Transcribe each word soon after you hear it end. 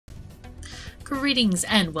Greetings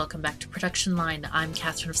and welcome back to Production Line. I'm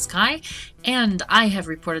KatherineOfSky, and I have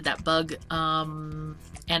reported that bug, and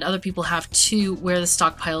other people have too, where the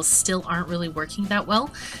stockpiles still aren't really working that well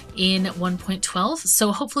in 1.12,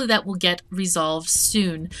 so hopefully that will get resolved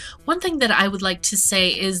soon. One thing that I would like to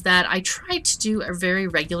say is that I tried to do a very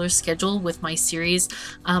regular schedule with my series,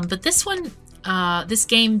 but this one, this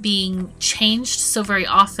game being changed so very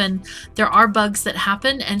often, there are bugs that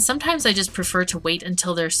happen, and sometimes I just prefer to wait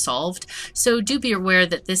until they're solved. So do be aware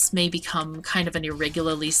that this may become kind of an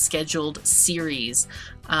irregularly scheduled series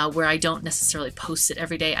where I don't necessarily post it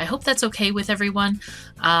every day. I hope that's okay with everyone.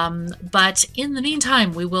 But in the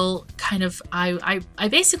meantime, we will kind of, I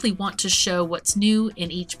basically want to show what's new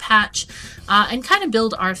in each patch and kind of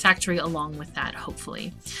build our factory along with that,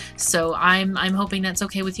 hopefully. So I'm hoping that's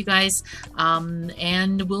okay with you guys.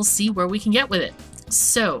 And we'll see where we can get with it.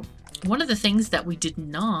 So one of the things that we did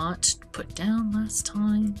not put down last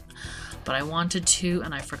time, but I wanted to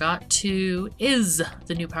and I forgot to, is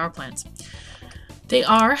the new power plants. They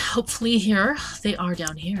are hopefully here. They are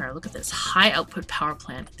down here. Look at this high output power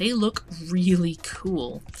plant. They look really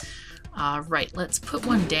cool. Right, let's put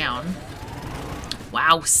one down.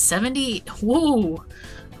 Wow, 70. Whoa.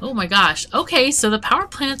 Oh my gosh. Okay, so the power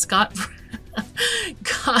plants got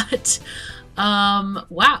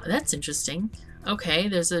wow, that's interesting. Okay,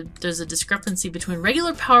 there's a discrepancy between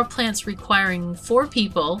regular power plants requiring 4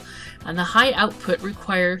 people and the high output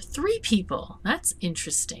require 3 people. That's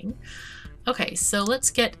interesting. Okay, so let's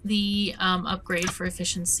get the upgrade for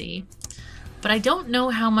efficiency. But I don't know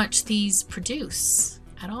how much these produce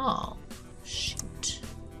at all. Shoot.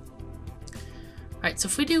 Alright, so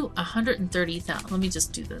if we do 130,000, let me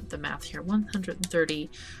just do the math here. 130,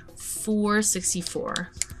 464.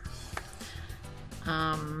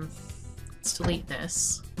 Let's delete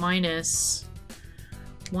this. Minus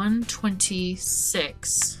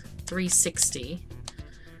 126, 360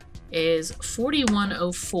 is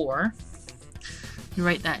 4104. You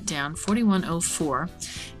write that down, 4104.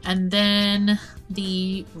 And then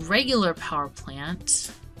the regular power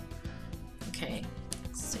plant, okay,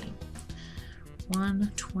 let's see,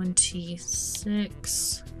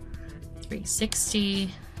 126,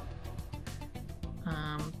 360,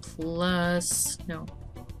 plus, no,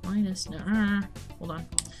 minus, no, hold on.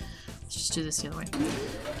 Let's just do this the other way.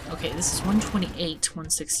 Okay, this is 128,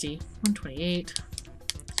 160, 128.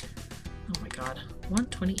 Oh my god,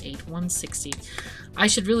 128, 160. I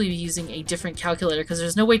should really be using a different calculator because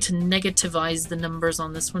there's no way to negativize the numbers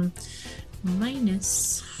on this one.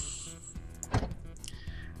 Minus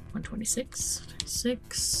 126,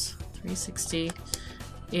 36, 360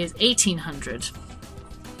 is 1800.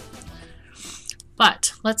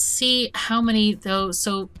 But let's see how many though.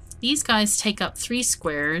 So these guys take up 3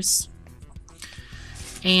 squares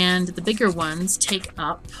and the bigger ones take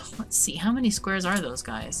up, let's see, how many squares are those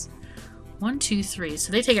guys? 1, 2, 3.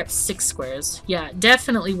 So they take up 6 squares. Yeah,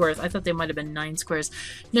 definitely worth. I thought they might have been 9 squares.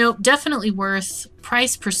 No, definitely worth.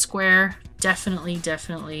 Price per square, definitely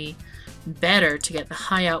better to get the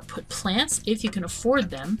high output plants if you can afford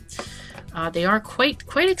them. They are quite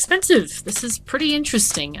expensive. This is pretty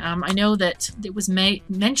interesting. I know that it was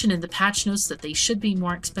mentioned in the patch notes that they should be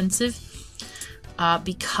more expensive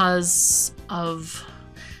because of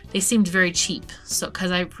they seemed very cheap. So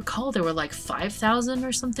because I recall they were like 5,000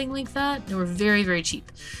 or something like that. They were very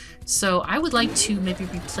cheap. So I would like to maybe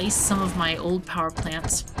replace some of my old power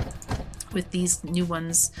plants with these new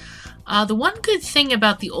ones. The one good thing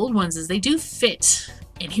about the old ones is they do fit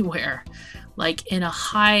anywhere, like in a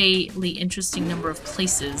highly interesting number of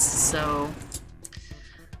places, so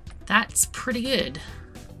that's pretty good.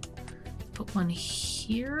 Put one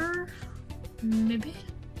here, maybe?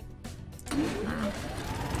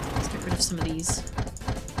 Let's get rid of some of these.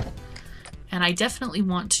 And I definitely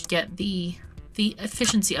want to get the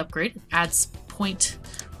efficiency upgrade. It adds it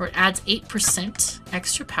adds 8%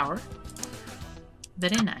 extra power.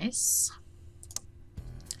 Very nice.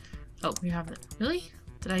 Oh, we have it. Really?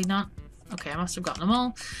 Did I not? Okay, I must have gotten them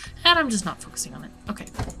all, and I'm just not focusing on it. Okay,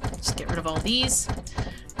 just get rid of all these,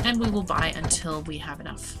 and we will buy until we have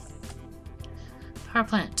enough. Power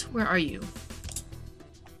plant, where are you?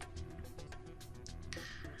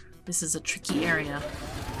 This is a tricky area.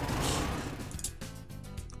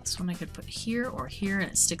 This one I could put here or here, and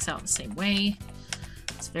it sticks out the same way.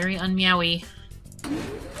 It's very unmeowy.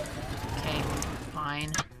 Okay,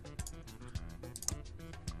 fine.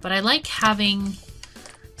 But I like having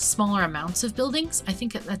smaller amounts of buildings. I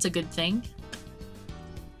think that's a good thing.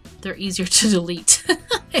 They're easier to delete,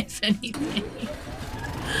 if anything.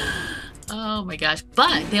 Oh my gosh.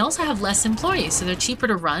 But they also have less employees, so they're cheaper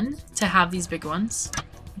to run to have these big ones,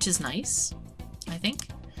 which is nice, I think.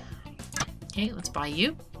 Okay, let's buy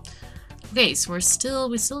you. Okay, so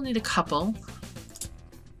we still need a couple.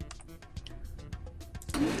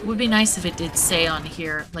 It would be nice if it did say on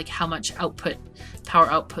here like how much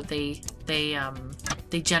power output they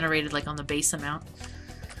generated, like on the base amount.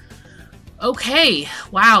 Okay,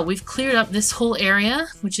 wow, we've cleared up this whole area,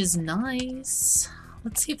 which is nice.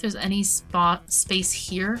 Let's see if there's any space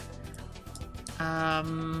here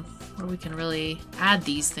where we can really add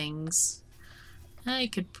these things. I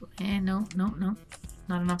could, no,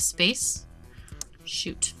 not enough space.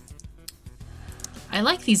 Shoot. I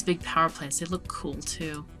like these big power plants. They look cool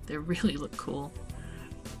too. They really look cool.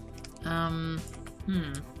 Now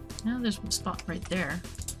there's one spot right there.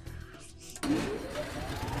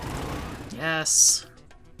 Yes.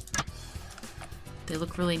 They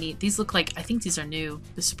look really neat. These look like, I think these are new.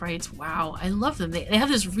 The sprites, wow. I love them. They have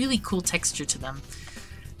this really cool texture to them.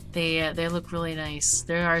 They look really nice.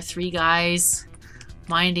 There are 3 guys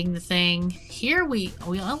minding the thing. Here we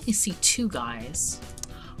only see 2 guys.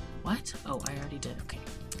 What? Oh, I already did. Okay.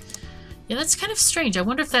 Yeah, that's kind of strange. I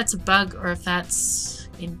wonder if that's a bug or if that's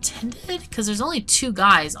intended, because there's only 2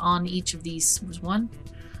 guys on each of these. There's one.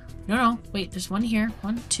 No, wait, there's one here.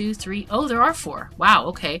 1, 2, 3. Oh, there are 4. Wow,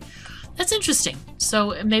 okay. That's interesting.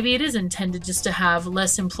 So maybe it is intended just to have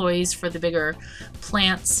less employees for the bigger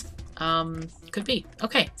plants. Could be.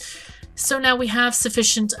 Okay. So now we have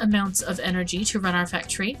sufficient amounts of energy to run our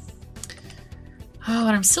factory. Oh,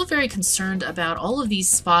 and I'm still very concerned about all of these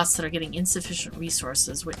spots that are getting insufficient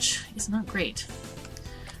resources, which is not great.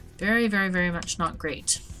 Very, very, very much not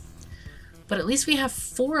great. But at least we have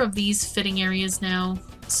 4 of these fitting areas now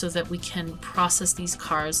so that we can process these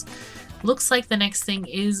cars. Looks like the next thing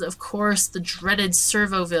is, of course, the dreaded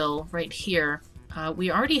Servoville right here.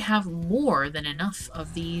 We already have more than enough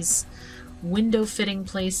of these window fitting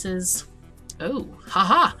places. Oh,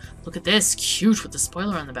 haha! Look at this, cute with the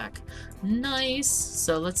spoiler on the back. Nice.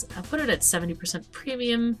 So let's put it at 70%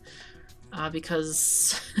 premium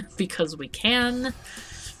because because we can.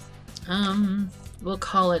 We'll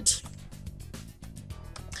call it.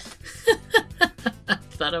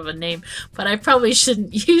 Thought of a name, but I probably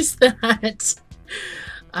shouldn't use that.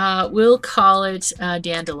 We'll call it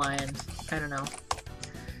Dandelion. I don't know,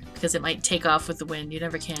 because it might take off with the wind. You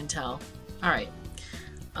never can tell. All right.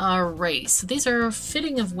 Alright, so these are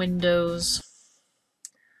fitting of windows.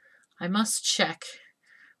 I must check.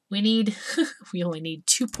 We need, we only need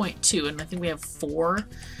 2.2, and I think we have 4.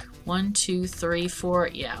 1, 2, 3, 4.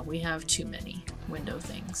 Yeah, we have too many window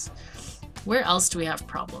things. Where else do we have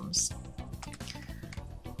problems?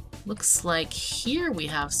 Looks like here we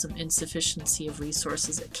have some insufficiency of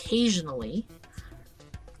resources occasionally.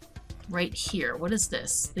 Right here. What is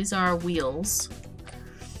this? These are wheels.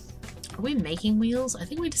 Are we making wheels? I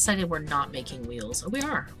think we decided we're not making wheels. Oh, we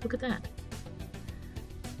are. Look at that.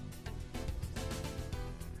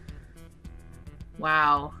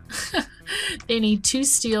 Wow. They need 2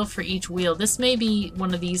 steel for each wheel. This may be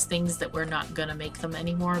one of these things that we're not going to make them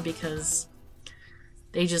anymore because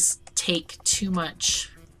they just take too many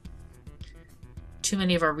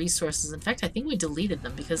of our resources. In fact, I think we deleted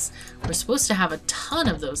them because we're supposed to have a ton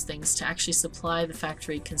of those things to actually supply the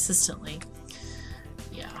factory consistently.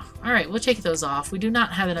 Yeah. All right, we'll take those off. We do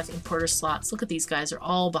not have enough importer slots. Look at these guys. They're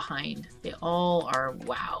all behind. They all are,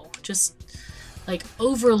 wow, just like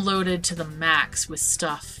overloaded to the max with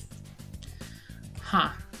stuff.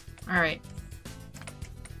 Huh. All right.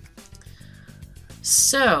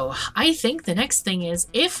 So I think the next thing is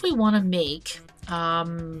if we want to make,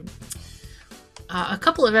 a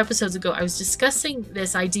couple of episodes ago, I was discussing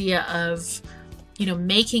this idea of, you know,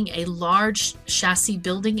 making a large chassis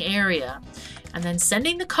building area and then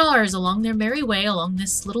sending the cars along their merry way along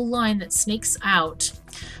this little line that snakes out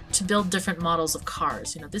to build different models of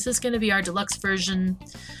cars. You know, this is going to be our deluxe version,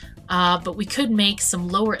 but we could make some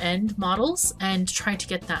lower end models and try to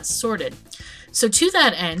get that sorted. So to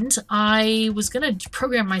that end, I was going to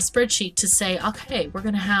program my spreadsheet to say, okay, we're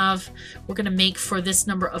going to make for this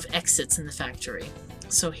number of exits in the factory.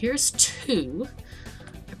 So here's 2.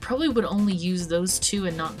 I probably would only use those 2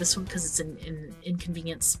 and not this one because it's an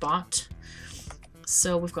inconvenient spot.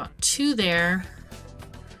 So we've got 2 there.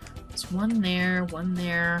 There's 1 there, 1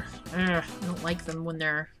 there. Ugh, I don't like them when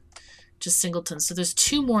they're just singletons. So there's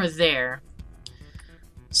 2 more there.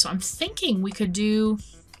 So I'm thinking we could do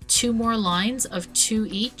 2 more lines of 2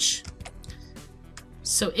 each.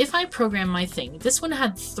 So if I program my thing, this one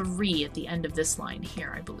had 3 at the end of this line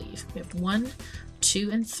here, I believe. We have 1,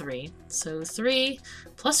 2, and 3. So 3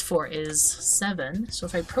 plus 4 is 7. So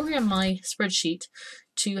if I program my spreadsheet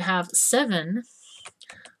to have 7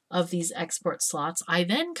 of these export slots, I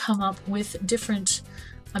then come up with different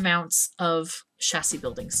amounts of chassis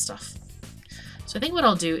building stuff. So I think what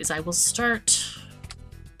I'll do is I will start...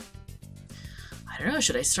 I don't know,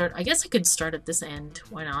 should I start? I guess I could start at this end.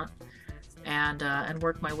 Why not? And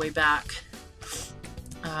work my way back.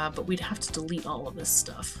 But we'd have to delete all of this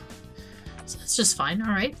stuff. So that's just fine.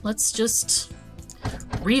 Alright, let's just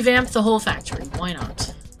revamp the whole factory. Why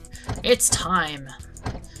not? It's time.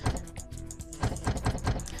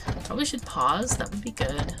 Probably should pause. That would be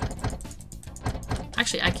good.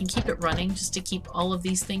 Actually, I can keep it running just to keep all of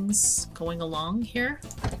these things going along here.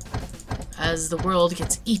 As the world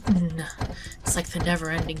gets eaten. It's like the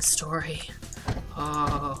never-ending story.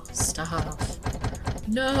 Oh, stuff.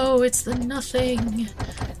 No, it's the nothing.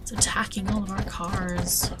 It's attacking all of our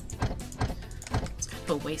cars. It's kind of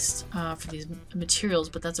a waste for these materials,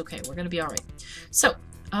 but that's okay. We're going to be alright. So,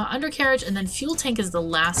 undercarriage and then fuel tank is the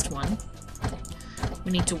last one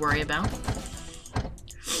we need to worry about.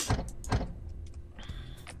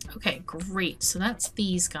 Okay, great. So that's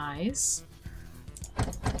these guys.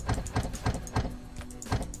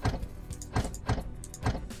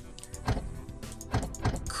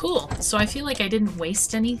 Cool. So I feel like I didn't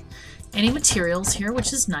waste any materials here,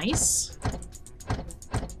 which is nice.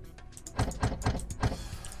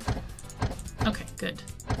 Okay, good.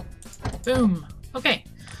 Boom. Okay.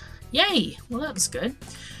 Yay! Well, that was good.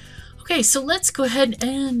 Okay, so let's go ahead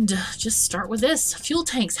and just start with this. Fuel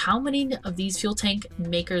tanks. How many of these fuel tank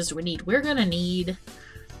makers do we need? We're gonna need,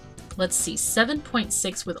 let's see,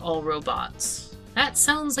 7.6 with all robots. That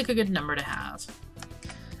sounds like a good number to have.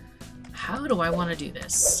 How do I want to do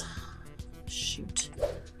this? Shoot.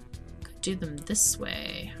 Could do them this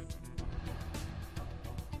way.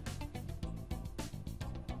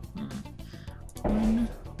 One.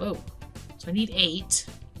 Whoa. So I need 8.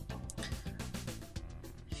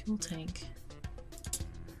 Fuel tank.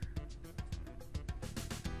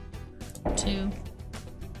 2.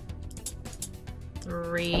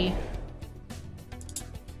 3.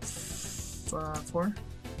 4.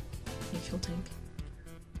 Fuel tank.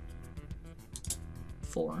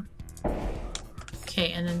 4.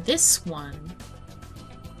 Okay, and then this one.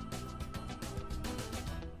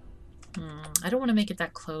 I don't want to make it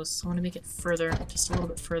that close. I want to make it further, just a little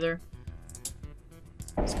bit further.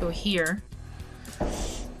 Let's go here.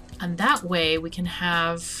 And that way we can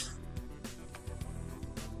have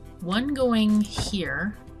one going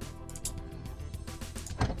here.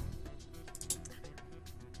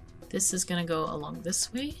 This is going to go along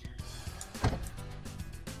this way.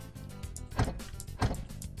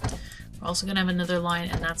 We're also going to have another line,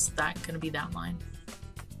 and that's going to be that line.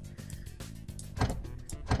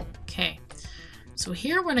 Okay, so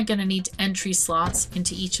here we're going to need entry slots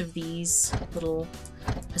into each of these little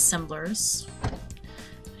assemblers.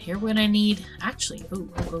 Here we're going to need, actually,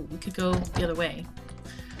 we could go the other way.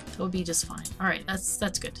 That would be just fine. All right, that's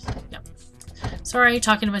good. Yep. Sorry,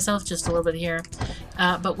 talking to myself just a little bit here.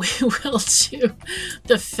 But we will do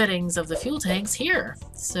the fittings of the fuel tanks here.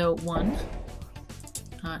 So 1,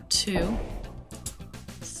 2,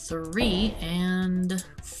 3, and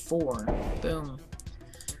 4. Boom.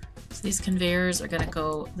 So these conveyors are going to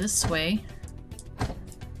go this way.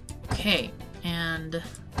 Okay, and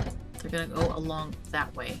they're going to go along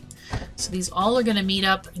that way. So these all are going to meet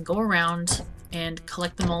up and go around and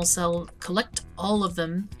collect them all. Collect all of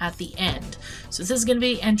them at the end. So this is going to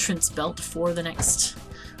be entrance belt for the next,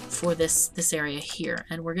 for this area here,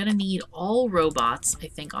 and we're going to need all robots, I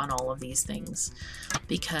think, on all of these things,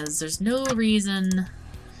 because there's no reason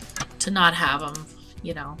to not have them.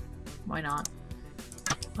 You know, why not?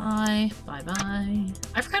 Bye.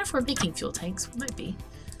 I forgot if we're making fuel tanks. We might be.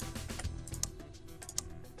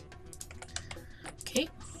 Okay,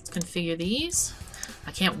 let's configure these.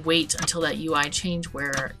 I can't wait until that UI change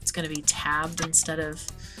where it's going to be tabbed instead of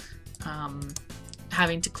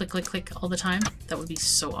having to click all the time. That would be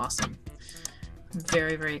so awesome. I'm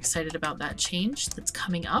very, very excited about that change that's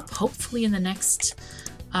coming up, hopefully in the next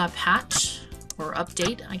patch or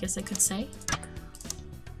update, I guess I could say.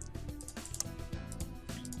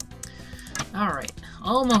 Alright,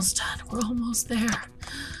 almost done. We're almost there.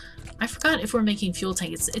 I forgot if we're making fuel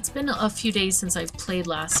tanks. It's been a few days since I've played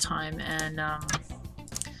last time, and I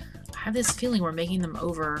have this feeling we're making them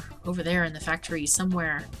over there in the factory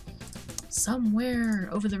somewhere. Somewhere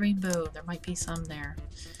over the rainbow. There might be some there.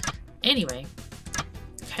 Anyway.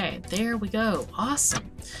 Okay, there we go. Awesome.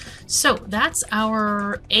 So that's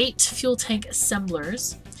our 8 fuel tank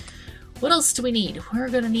assemblers. What else do we need? We're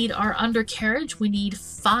going to need our undercarriage. We need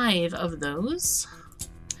 5 of those.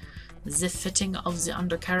 The fitting of the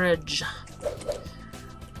undercarriage.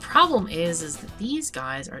 Problem is that these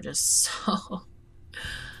guys are just so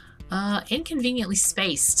inconveniently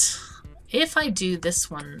spaced. If I do this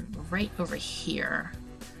one right over here,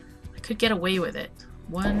 I could get away with it.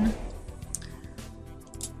 1,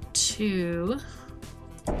 2,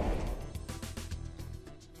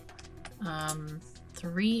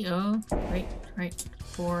 3, oh, right,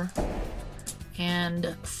 4,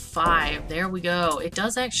 and 5. There we go. It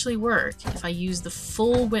does actually work if I use the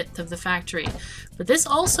full width of the factory. But this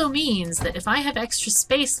also means that if I have extra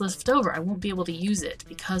space left over, I won't be able to use it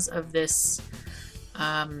because of this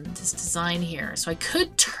this design here. So I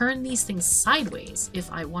could turn these things sideways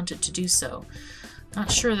if I wanted to do so. Not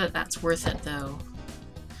sure that that's worth it though.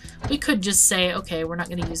 We could just say, okay, we're not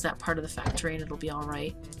going to use that part of the factory and it'll be all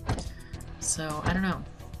right. So I don't know.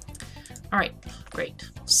 All right, great.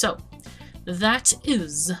 So that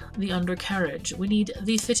is the undercarriage. We need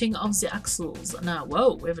the fitting of the axles. Now,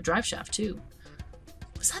 whoa, we have a drive shaft too.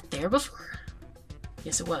 Was that there before?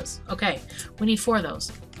 Yes, it was. Okay, we need 4 of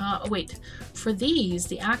those. Oh, wait. For these,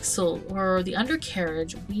 the axle or the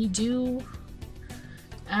undercarriage, we do...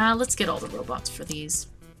 let's get all the robots for these.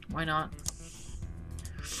 Why not?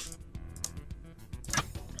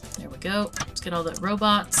 There we go. Let's get all the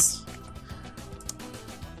robots.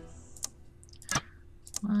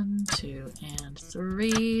 1, 2, and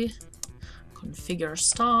 3. Configure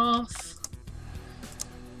stuff.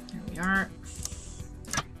 There we are.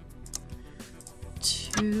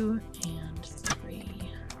 2 and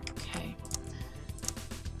 3. Okay.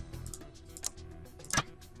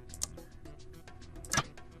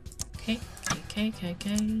 Okay.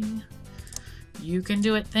 You can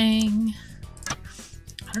do it, thing.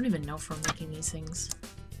 I don't even know if we're making these things.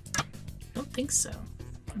 I don't think so.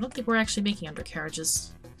 I don't think we're actually making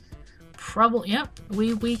undercarriages. Probably, yep,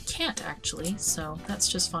 we can't actually, so that's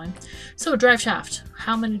just fine. So, drive shaft.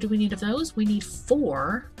 How many do we need of those? We need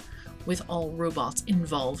 4 with all robots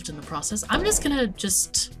involved in the process. I'm just gonna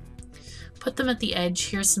put them at the edge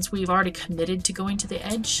here since we've already committed to going to the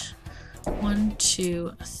edge. 1,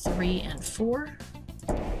 2, 3, and 4.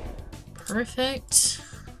 Perfect.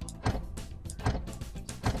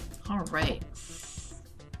 All right.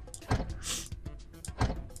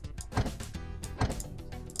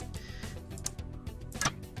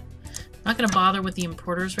 I'm not going to bother with the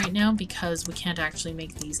importers right now because we can't actually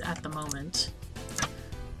make these at the moment.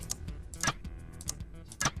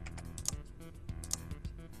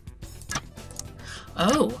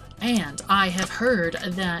 Oh, and I have heard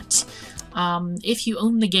that if you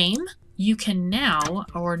own the game, you can now,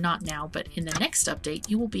 or not now, but in the next update,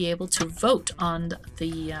 you will be able to vote on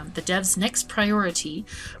the dev's next priority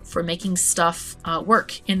for making stuff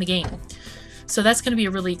work in the game. So that's going to be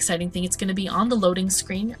a really exciting thing. It's going to be on the loading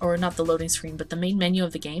screen, or not the loading screen, but the main menu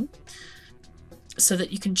of the game, so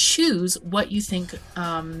that you can choose what you think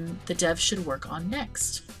the dev should work on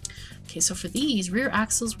next. Okay, so for these rear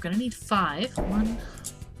axles, we're going to need 5. 1,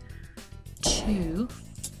 2,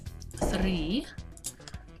 3,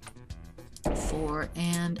 4,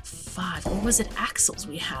 and 5. Or was it axles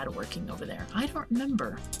we had working over there? I don't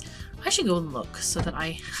remember. I should go and look so that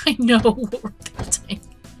I know what we're building.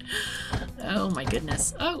 Oh my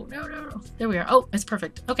goodness. Oh, no. There we are. Oh, it's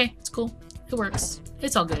perfect. Okay, it's cool. It works.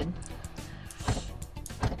 It's all good.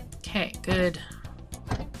 Okay, good.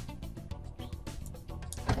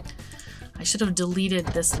 I should have deleted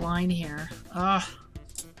this line here. Ugh.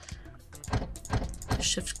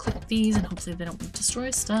 Shift click these and hopefully they don't destroy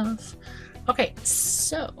stuff. Okay,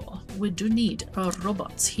 so we do need our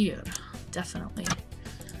robots here. Definitely.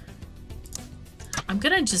 I'm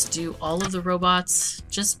gonna just do all of the robots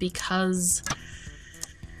just because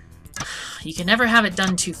you can never have it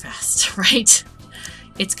done too fast, right?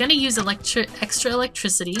 It's gonna use extra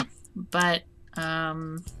electricity, but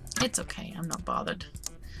it's okay. I'm not bothered.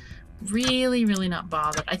 Really not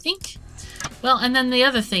bothered. I think, well, and then the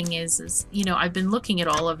other thing is, you know, I've been looking at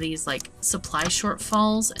all of these like supply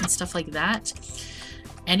shortfalls and stuff like that.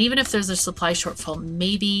 And even if there's a supply shortfall,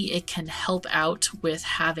 maybe it can help out with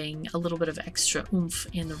having a little bit of extra oomph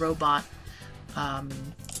in the robot,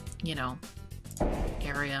 you know,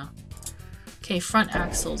 area. Okay, front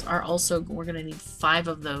axles are also, we're going to need 5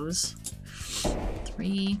 of those.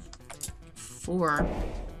 3, 4.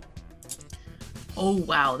 Oh,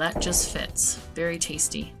 wow, that just fits. Very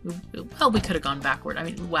tasty. Well, we could have gone backward. I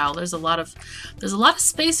mean, wow, there's a lot of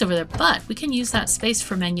space over there, but we can use that space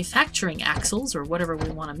for manufacturing axles or whatever we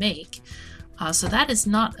want to make. So that is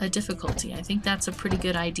not a difficulty. I think that's a pretty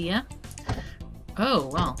good idea. Oh,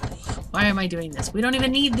 well, why am I doing this? We don't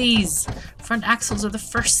even need these. Front axles are the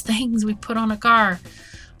first things we put on a car.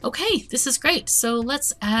 Okay, this is great. So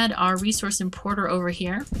let's add our resource importer over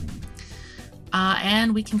here.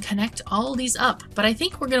 and we can connect all these up. But I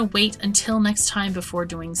think we're going to wait until next time before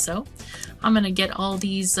doing so. I'm going to get all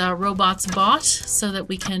these robots bought so that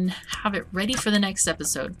we can have it ready for the next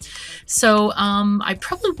episode. So I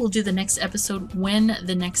probably will do the next episode when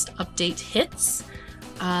the next update hits,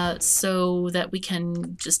 so that we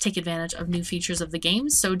can just take advantage of new features of the game.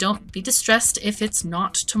 So don't be distressed if it's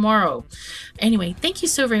not tomorrow. Anyway, thank you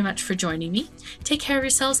so very much for joining me. Take care of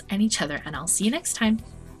yourselves and each other, and I'll see you next time.